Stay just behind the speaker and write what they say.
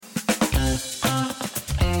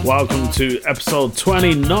Welcome to episode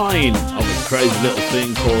 29 of a crazy little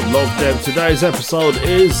thing called Love Dev. Today's episode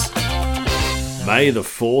is May the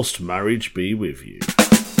Forced Marriage Be With You.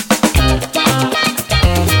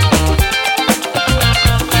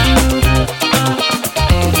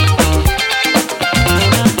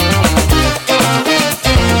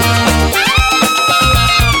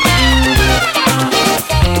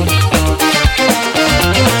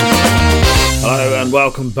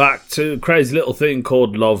 Welcome back to a crazy little thing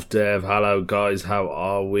called Love Dev. Hello guys, how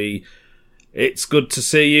are we? It's good to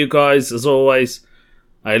see you guys as always.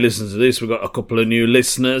 Hey, listen to this, we've got a couple of new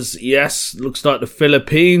listeners. Yes, looks like the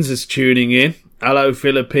Philippines is tuning in. Hello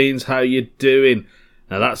Philippines, how you doing?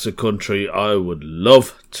 Now that's a country I would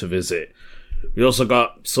love to visit. We also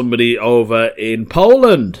got somebody over in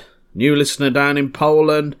Poland. New listener down in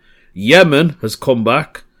Poland. Yemen has come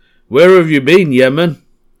back. Where have you been, Yemen?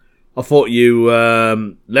 I thought you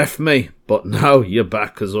left me, but no, you're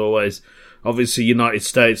back as always. Obviously, United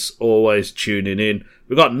States always tuning in.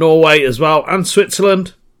 We've got Norway as well, and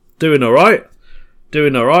Switzerland. Doing alright.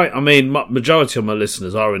 I mean, majority of my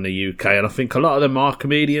listeners are in the UK, and I think a lot of them are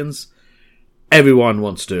comedians. Everyone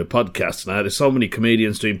wants to do a podcast now. There's so many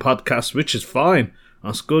comedians doing podcasts, which is fine.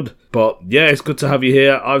 That's good. But yeah, it's good to have you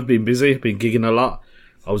here. I've been busy, been gigging a lot.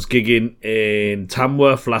 I was gigging in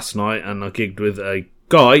Tamworth last night, and I gigged with a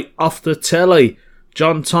guy off the telly,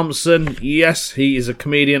 John Thompson. Yes, he is a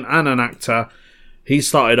comedian and an actor. He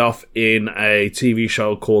started off in a TV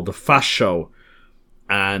show called The Fast Show,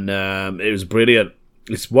 and it was brilliant.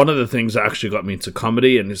 It's one of the things that actually got me into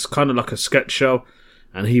comedy, and it's kind of like a sketch show,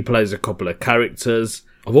 and he plays a couple of characters.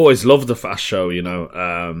 I've always loved The Fast Show, you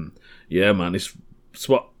know. Yeah, man, it's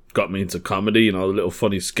what got me into comedy, you know, the little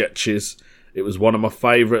funny sketches. It was one of my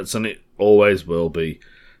favourites, and it always will be.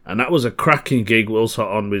 And that was a cracking gig. We're also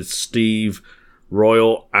on with Steve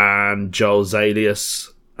Royal and Joe Zalius.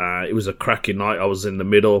 It was a cracking night. I was in the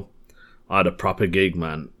middle. I had a proper gig,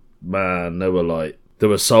 man. Man, they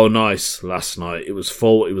were so nice last night. It was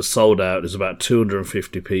full. It was sold out. There's about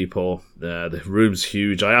 250 people. The room's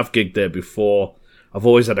huge. I have gigged there before. I've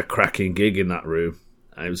always had a cracking gig in that room.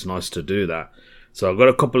 And it was nice to do that. So I've got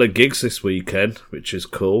a couple of gigs this weekend, which is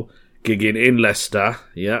cool. Gigging in Leicester,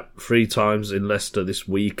 3 times in Leicester this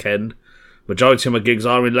weekend. Majority of my gigs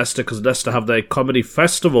are in Leicester because Leicester have their comedy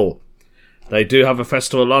festival. They do have a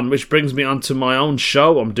festival on, which brings me on to my own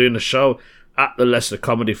show. I'm doing a show at the Leicester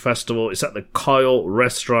Comedy Festival. It's at the Kyle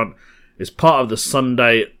Restaurant. It's part of the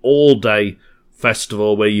Sunday all-day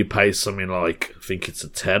festival where you pay something like, I think it's a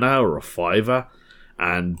tenner or a fiver.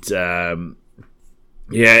 And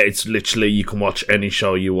it's literally, you can watch any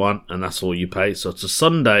show you want, and that's all you pay. So it's a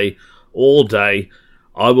Sunday, all day.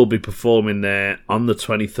 I will be performing there on the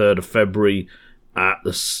 23rd of February at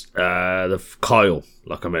the Kyle,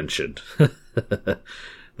 like I mentioned.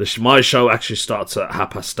 My show actually starts at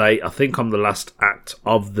 8:30. I think I'm the last act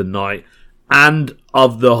of the night and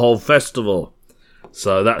of the whole festival.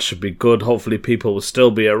 So that should be good. Hopefully people will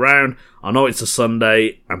still be around. I know it's a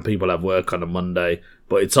Sunday and people have work on a Monday,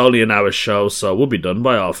 but it's only an hour show, so we'll be done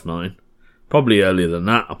by 9:30. Probably earlier than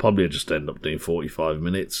that. I'll probably just end up doing 45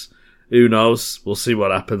 minutes. Who knows? We'll see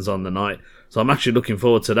what happens on the night. So I'm actually looking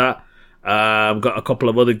forward to that. I've got a couple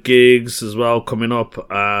of other gigs as well coming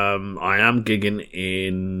up. I am gigging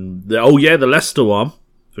in the Leicester one.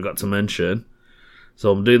 Forgot to mention.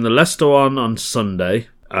 So I'm doing the Leicester one on Sunday.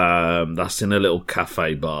 That's in a little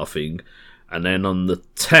cafe bar thing. And then on the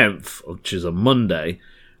 10th, which is a Monday,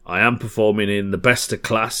 I am performing in the Best of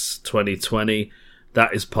Class 2020.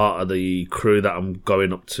 That is part of the crew that I'm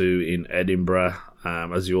going up to in Edinburgh,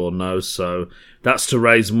 as you all know. So that's to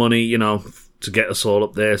raise money, you know, to get us all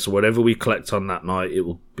up there. So whatever we collect on that night, it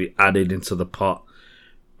will be added into the pot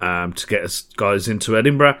to get us guys into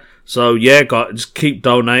Edinburgh. So yeah, guys, just keep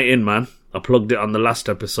donating, man. I plugged it on the last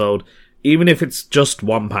episode. Even if it's just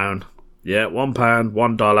 £1. Yeah, £1,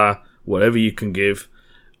 $1, whatever you can give.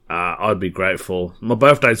 I'd be grateful. My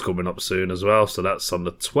birthday's coming up soon as well, so that's on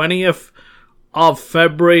the 20th of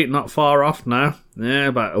February. Not far off now. Yeah,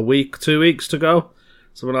 about a week, 2 weeks to go.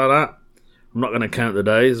 Something like that. I'm not going to count the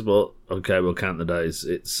days, but okay, we'll count the days.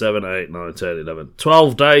 It's 7, 8, 9, 10, 11.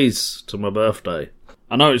 12 days to my birthday.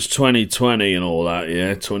 I know it's 2020 and all that,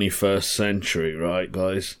 yeah? 21st century, right,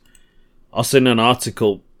 guys? I seen an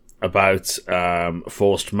article about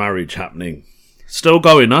forced marriage happening. Still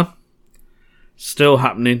going on. Still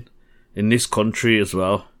happening in this country as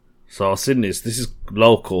well. So I've seen this. This is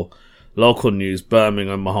local news,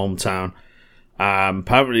 Birmingham, my hometown.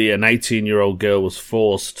 Apparently an 18-year-old girl was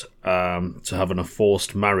forced to have a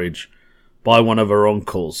forced marriage by one of her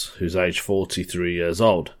uncles, who's aged 43 years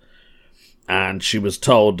old. and she was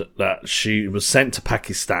told that she was sent to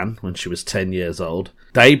Pakistan when she was 10 years old.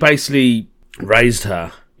 They basically raised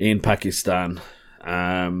her in Pakistan.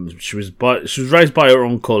 She was raised by her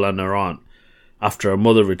uncle and her aunt after her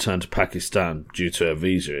mother returned to Pakistan due to a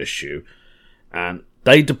visa issue, and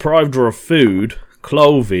they deprived her of food,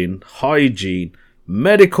 clothing, hygiene,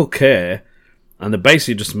 medical care, and they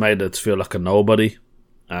basically just made her to feel like a nobody.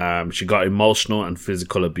 She got emotional and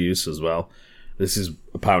physical abuse as well. This is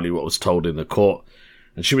apparently what was told in the court.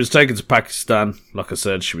 And she was taken to Pakistan. Like I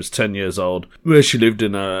said, she was 10 years old, where she lived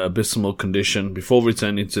in an abysmal condition before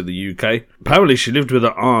returning to the UK. Apparently, she lived with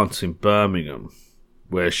her aunt in Birmingham,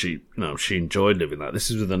 where she enjoyed living there. This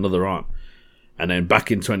is with another aunt. And then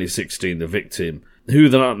back in 2016, the victim, who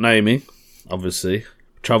they're not naming, obviously,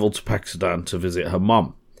 travelled to Pakistan to visit her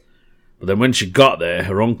mum. But then when she got there,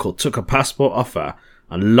 her uncle took her passport off her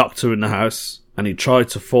and locked her in the house, and he tried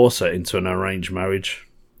to force her into an arranged marriage.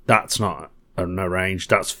 That's not an arranged,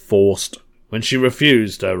 that's forced. When she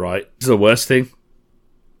refused, this is the worst thing.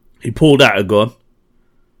 He pulled out a gun.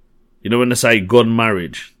 You know when they say gun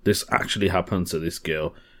marriage? This actually happened to this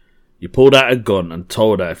girl. He pulled out a gun and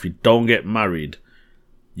told her if you don't get married,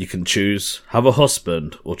 you can choose have a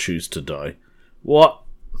husband or choose to die. What?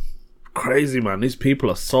 Crazy, man. These people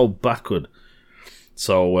are so backward.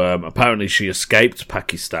 So apparently she escaped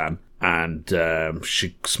Pakistan, and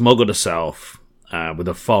she smuggled herself with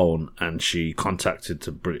a phone, and she contacted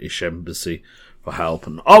the British embassy for help.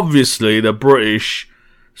 And obviously the British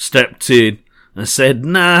stepped in and said,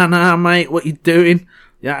 nah, mate, what you doing?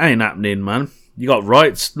 That ain't happening, man. You got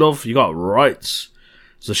rights, love. You got rights.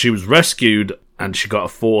 So she was rescued, and she got a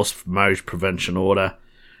forced marriage prevention order,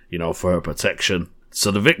 for her protection. So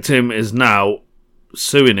the victim is now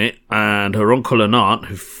suing it, and her uncle and aunt,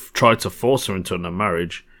 who tried to force her into a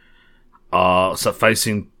marriage, are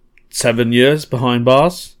facing 7 years behind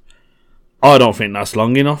bars. I don't think that's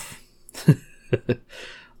long enough.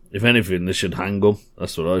 If anything, they should hang them.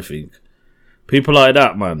 That's what I think. People like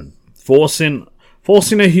that, man, forcing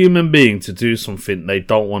a human being to do something they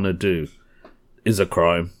don't want to do is a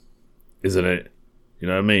crime, isn't it? You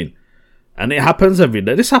know what I mean? And it happens every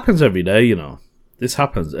day. This happens every day, This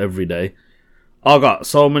happens every day. I got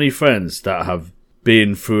so many friends that have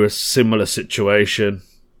been through a similar situation.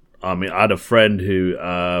 I mean, I had a friend who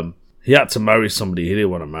he had to marry somebody he didn't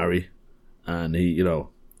want to marry, and he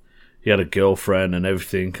had a girlfriend and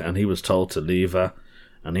everything, and he was told to leave her,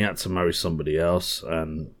 and he had to marry somebody else.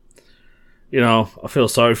 And I feel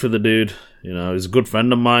sorry for the dude. He's a good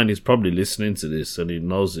friend of mine. He's probably listening to this, and he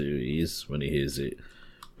knows who he is when he hears it.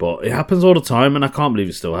 But it happens all the time, and I can't believe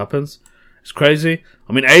it still happens. It's crazy.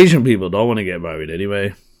 I mean, Asian people don't want to get married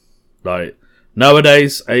anyway. Like,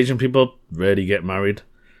 nowadays, Asian people rarely get married.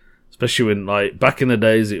 Especially when, back in the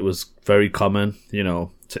days, it was very common, to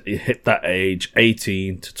hit that age,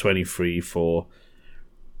 18 to 23,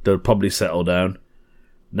 they'll probably settle down.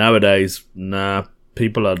 Nowadays, nah,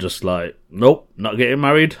 people are just like, nope, not getting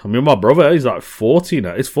married. I mean, my brother, he's 40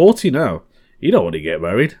 now. He's 40 now. He don't want to get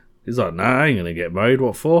married. He's like, nah, I ain't going to get married.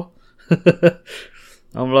 What for?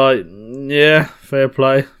 I'm like, yeah, fair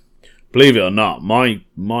play. Believe it or not, my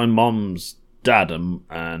mom's dad and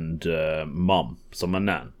mom, so my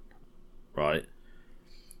nan, right?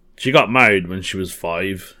 She got married when she was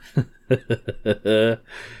 5.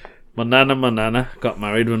 My nana got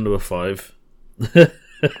married when they were 5.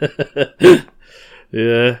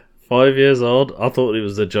 Yeah, 5 years old. I thought it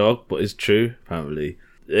was a joke, but it's true, apparently.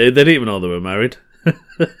 They didn't even know they were married.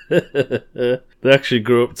 They actually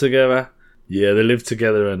grew up together. Yeah, they lived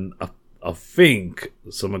together, and I think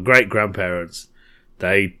my great-grandparents,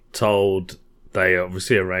 they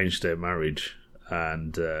obviously arranged their marriage,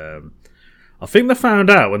 and I think they found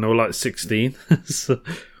out when they were 16. So,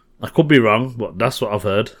 I could be wrong, but that's what I've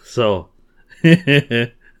heard. So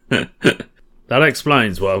that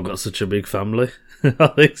explains why I've got such a big family. I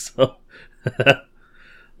think so.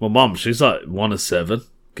 My mum, she's one of 7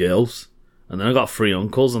 girls, and then I got 3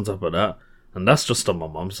 uncles on top of that. And that's just on my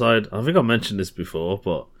mum's side. I think I mentioned this before,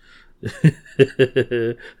 but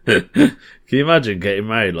can you imagine getting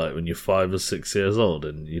married when you're 5 or 6 years old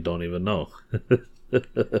and you don't even know?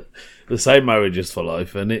 The same marriage is for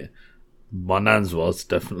life, isn't it? My nan's was,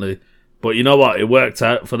 definitely. But you know what? It worked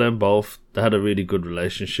out for them both. They had a really good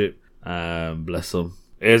relationship. Bless them.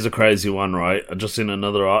 Here's a crazy one, right? I just seen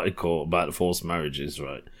another article about the forced marriages,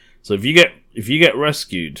 right? So if you get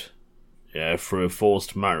rescued, for a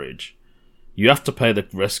forced marriage, you have to pay the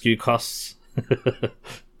rescue costs.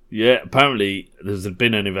 Yeah, apparently there's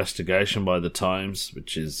been an investigation by the Times,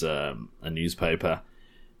 which is a newspaper,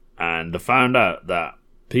 and they found out that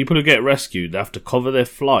people who get rescued, they have to cover their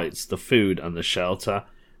flights, the food and the shelter,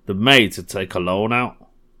 the maid to take a loan out.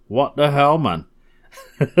 What the hell, man?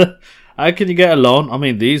 How can you get a loan? I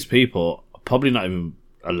mean, these people are probably not even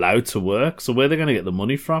allowed to work, so where are they going to get the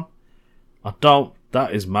money from?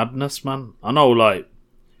 That is madness, man. I know, like,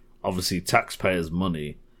 obviously taxpayers'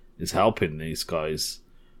 money is helping these guys,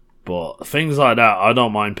 but things like that I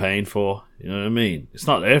don't mind paying for. You know what I mean? It's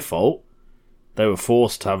not their fault. They were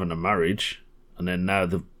forced to having a marriage, and then now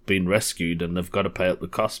they've been rescued and they've got to pay up the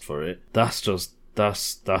cost for it. That's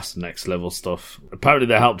next level stuff. Apparently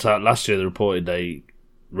they helped out last year. They reported they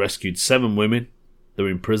rescued 7 women. They were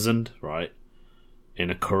imprisoned, right, in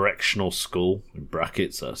a correctional school, in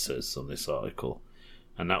brackets that says on this article,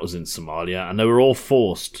 and that was in Somalia, and they were all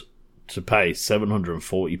forced to pay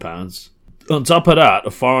 £740. On top of that,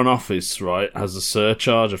 the Foreign Office, right, has a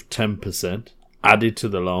surcharge of 10% added to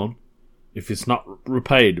the loan if it's not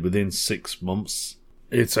repaid within 6 months.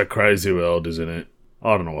 It's a crazy world, isn't it?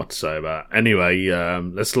 I don't know what to say about it. Anyway,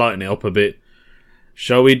 let's lighten it up a bit.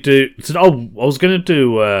 Shall we do... I was going to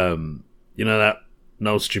do, that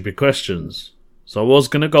No Stupid Questions. So I was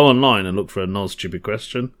going to go online and look for a No Stupid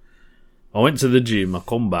Question. I went to the gym, I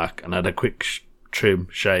come back and had a quick trim,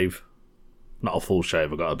 shave. Not a full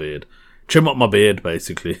shave, I got a beard. Trim up my beard,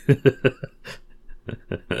 basically.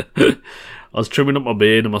 I was trimming up my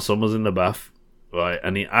beard and my son was in the bath, right,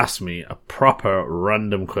 and he asked me a proper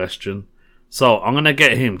random question. So I'm going to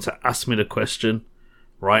get him to ask me the question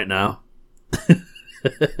right now.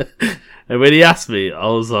 And when he asked me, I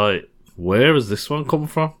was like, where has this one come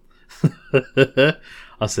from?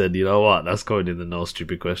 I said, you know what, that's going in the No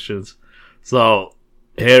Stupid Questions. So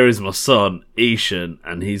here is my son, Ishan,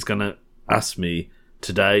 and he's going to ask me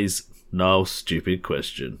today's No Stupid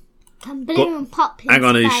Question. Can balloon pop in Hang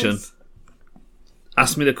on, space? Ishan.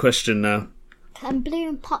 Ask me the question now. Can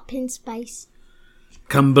balloon pop in space?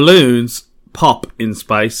 Can balloons pop in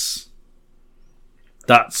space?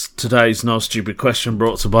 That's today's No Stupid Question,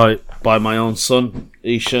 brought to by my own son,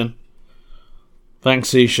 Ishan.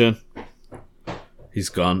 Thanks, Ishan. He's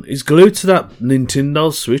gone. He's glued to that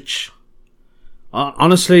Nintendo Switch.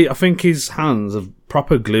 Honestly, I think his hands are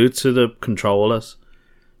proper glued to the controllers.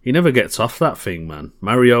 He never gets off that thing, man.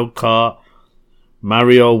 Mario Kart,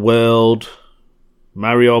 Mario World,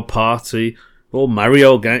 Mario Party, all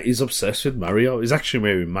Mario game. He's obsessed with Mario. He's actually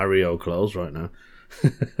wearing Mario clothes right now.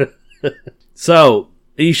 So,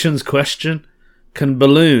 Ishan's question: can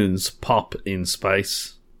balloons pop in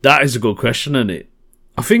space? That is a good question, isn't it?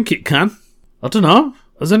 I think it can. I don't know.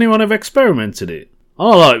 Has anyone ever experimented it?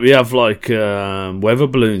 Oh, like we have weather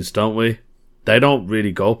balloons, don't we? They don't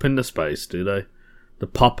really go up into space, do they? They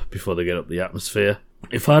pop before they get up the atmosphere.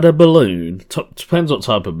 If I had a balloon, depends what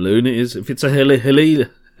type of balloon it is. If it's a can't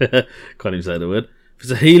even say the word. If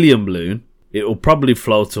it's a helium balloon, it will probably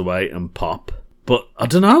float away and pop. But I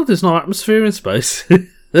don't know. There's no atmosphere in space.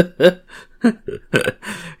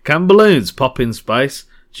 Can balloons pop in space?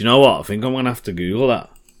 Do you know what? I think I'm gonna have to Google that.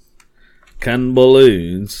 Can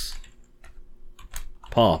balloons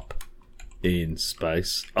pop in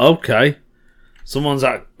space? Okay. Someone's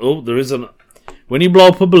at... Oh, there is an... When you blow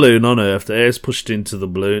up a balloon on Earth, the air is pushed into the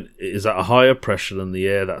balloon. It is at a higher pressure than the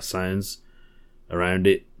air that sounds around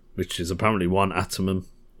it, which is apparently 1 atom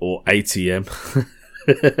or ATM.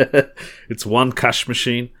 It's 1 cash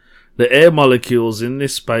machine. The air molecules in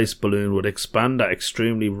this space balloon would expand at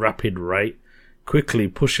extremely rapid rate, quickly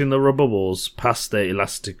pushing the rubber balls past their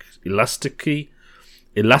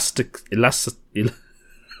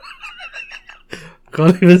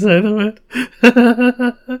can't even say the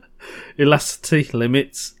word. Elasticity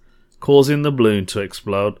limits, causing the balloon to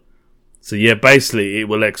explode. So yeah, basically it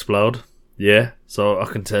will explode. Yeah, so I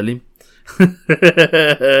can tell him.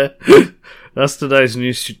 That's today's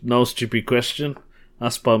No Stupid Question.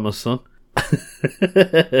 Asked by my son.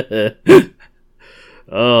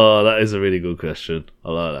 Oh, that is a really good question.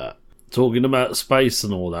 I like that. Talking about space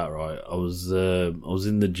and all that, right? I was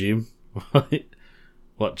in the gym, right,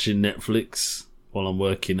 watching Netflix while I'm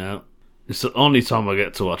working out. It's the only time I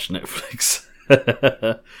get to watch Netflix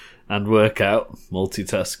and work out,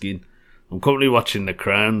 multitasking. I'm currently watching The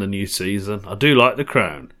Crown, the new season. I do like The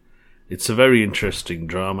Crown. It's a very interesting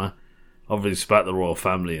drama. Obviously about the royal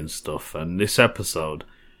family and stuff. And this episode,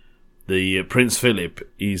 the Prince Philip,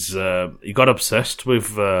 he got obsessed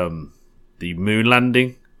with the moon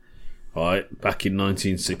landing, right, back in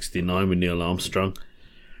 1969 with Neil Armstrong.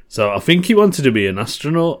 So I think he wanted to be an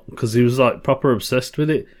astronaut because he was like proper obsessed with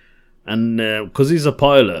it. And because he's a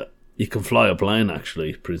pilot, he can fly a plane,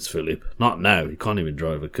 actually, Prince Philip. Not now, he can't even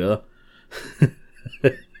drive a car.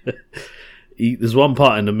 There's one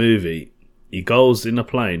part in the movie, he goes in a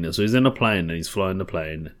plane, so he's in a plane and he's flying the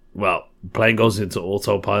plane. Well, the plane goes into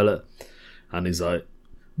autopilot and he's like,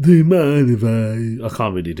 Do you mind if I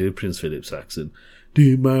can't really do Prince Philip's accent. Do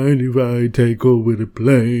you mind if I take over the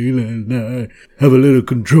plane and I have a little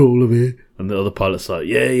control of it? And the other pilot's like,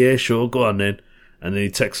 yeah, sure, go on then. And then he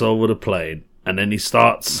takes over the plane, and then he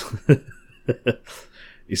starts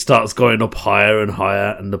going up higher and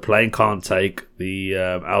higher, and the plane can't take the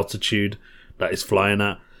altitude that it's flying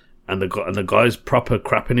at, and the guy's proper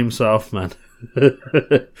crapping himself, man.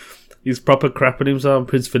 He's proper crapping himself.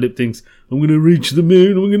 Prince Philip thinks, I'm going to reach the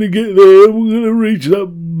moon, I'm going to get there, I'm going to reach that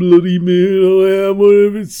bloody moon, I am,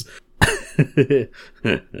 whatever it's...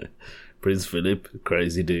 Prince Philip,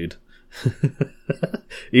 crazy dude.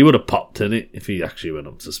 He would have popped in it if he actually went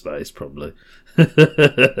up to space, probably.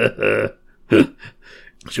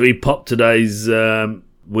 Should we pop today's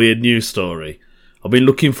weird news story? I've been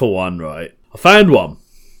looking for one, right? I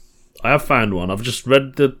have found one. I've just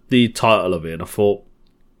read the title of it and I thought,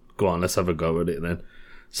 go on, let's have a go at it then.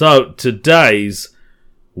 So, today's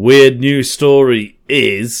weird news story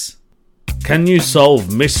is... Can you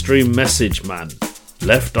solve mystery message man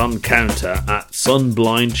left on counter at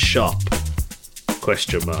Sunblind shop? ?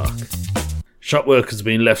 Shop workers have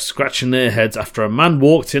been left scratching their heads after a man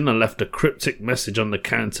walked in and left a cryptic message on the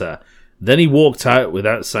counter. Then he walked out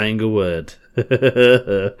without saying a word.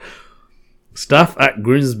 Staff at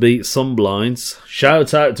Grimsby Sunblinds,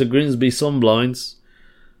 shout out to Grimsby Sunblinds,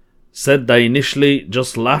 said they initially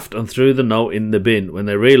just laughed and threw the note in the bin when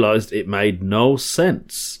they realised it made no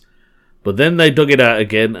sense. But then they dug it out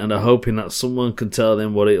again and are hoping that someone can tell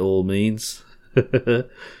them what it all means.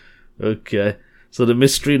 Okay. So the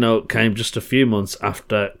mystery note came just a few months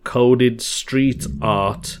after coded street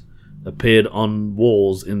art appeared on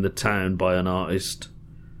walls in the town by an artist.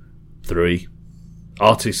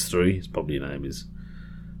 Artist 3 is probably your name is.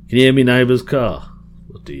 Can you hear me neighbour's car?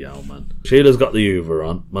 Bloody hell, man. Sheila's got the Hoover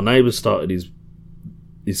on. My neighbour started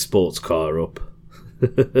his sports car up.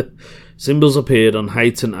 Symbols appeared on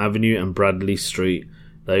Hayton Avenue and Bradley Street.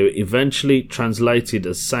 They were eventually translated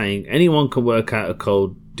as saying anyone can work out a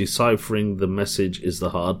code. Deciphering the message is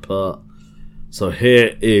the hard part. So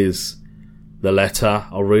here is the letter.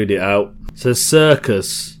 I'll read it out. It says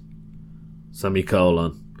circus,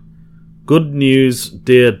 semicolon. Good news,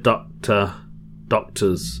 dear doctors.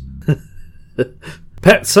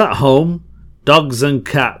 Pets at home, dogs and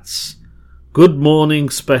cats. Good morning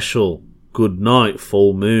special. Good night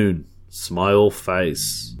full moon. Smile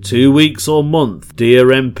face. 2 weeks or month, dear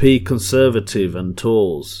MP Conservative and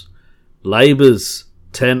Tories. Labour's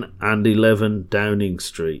 10 and 11 Downing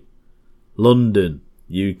Street, London,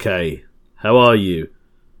 UK. How are you?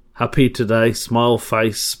 Happy today, smile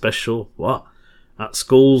face special. What? At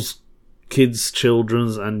schools, kids,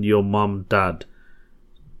 children's and your mum, dad.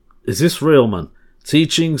 Is this real, man?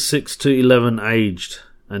 Teaching 6 to 11 aged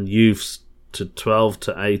and youths to 12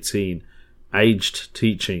 to 18 aged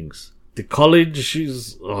teachings. The college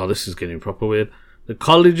is... Oh, this is getting proper weird. The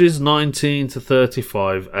college is 19 to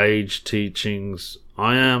 35 aged teachings.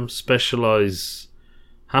 I am specialise.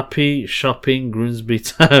 Happy shopping Grimsby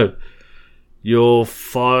Town. Your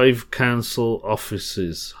 5 council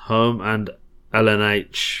offices. Home and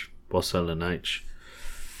LNH. What's LNH?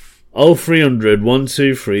 0300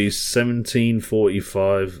 123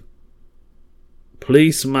 1745.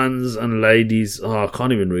 Policemen's and ladies. Oh, I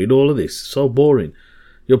can't even read all of this. So boring.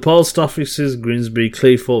 Your post offices, Grimsby,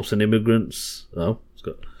 Cleethorpes and immigrants. Oh, it's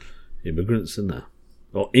got immigrants in there.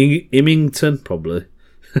 Or Imington, probably.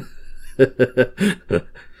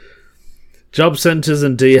 Job centres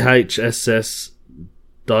and DHSS,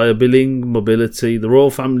 Diabilling, Mobility, the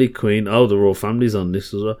Royal Family Queen. Oh, the Royal Family's on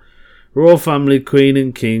this as well. Royal Family Queen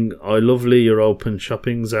and King. I lovely, you're open.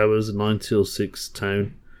 Shopping's hours 9 till 6.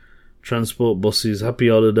 Town. Transport buses. Happy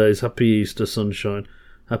holidays. Happy Easter sunshine.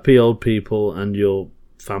 Happy old people and your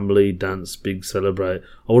family dance. Big celebrate.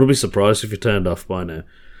 I wouldn't be surprised if you turned off by now.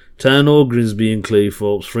 Town Hall, Grimsby and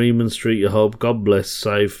Cleethorpes, Freeman Street, you hope. God bless,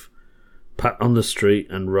 safe. Pat on the street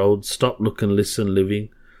and road. Stop, look and listen, living.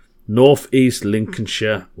 North East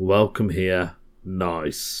Lincolnshire, welcome here.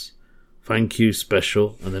 Nice. Thank you,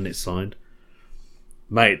 special. And then it's signed.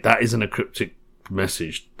 Mate, that isn't a cryptic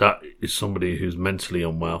message. That is somebody who's mentally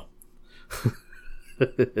unwell.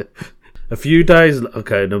 A few days...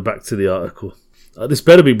 Okay, now back to the article. This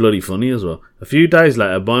better be bloody funny as well. A few days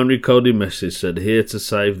later, a binary coded message said, here to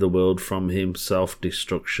save the world from him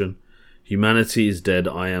self-destruction. Humanity is dead,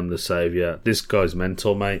 I am the saviour. This guy's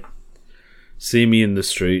mental, mate. See me in the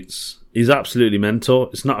streets. He's absolutely mental.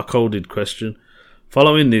 It's not a coded question.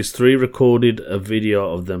 Following this, 3 recorded a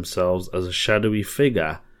video of themselves as a shadowy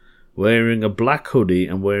figure wearing a black hoodie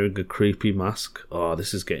and wearing a creepy mask. Oh,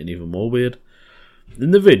 this is getting even more weird.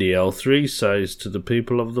 In the video, 3 says to the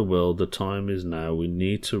people of the world, the time is now. We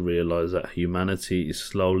need to realise that humanity is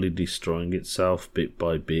slowly destroying itself bit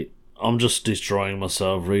by bit. I'm just destroying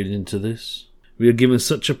myself reading to this. We are given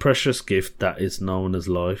such a precious gift that is known as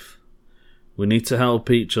life. We need to help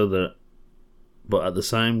each other, but at the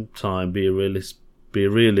same time be a realist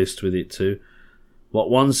with it too. What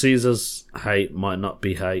one sees as hate might not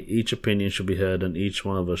be hate. Each opinion should be heard and each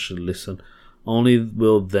one of us should listen. Only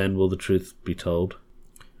then will the truth be told.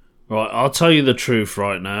 Right, I'll tell you the truth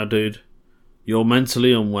right now, dude. You're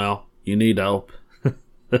mentally unwell. You need help.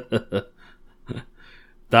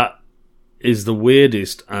 That is the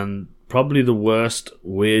weirdest and probably the worst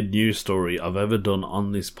weird news story I've ever done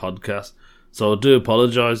on this podcast. So I do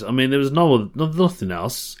apologise. I mean, there was nothing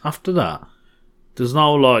else after that. There's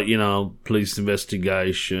no, police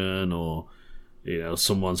investigation or,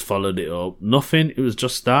 someone's followed it up. Nothing. It was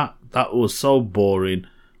just that. That was so boring.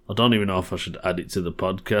 I don't even know if I should add it to the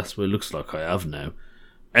podcast, but it looks like I have now.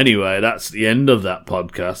 Anyway, that's the end of that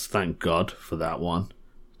podcast. Thank God for that one.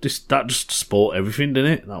 That just spoiled everything,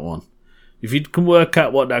 didn't it? That one. If you can work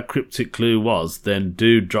out what that cryptic clue was, then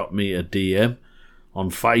do drop me a DM on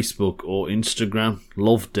Facebook or Instagram.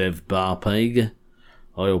 LoveDevBarPega.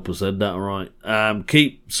 I hope I said that right.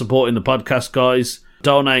 Keep supporting the podcast, guys.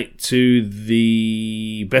 Donate to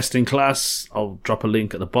the Best in Class. I'll drop a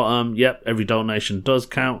link at the bottom. Yep, every donation does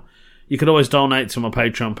count. You can always donate to my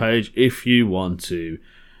Patreon page if you want to.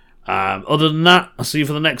 Other than that, I'll see you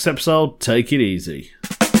for the next episode. Take it easy.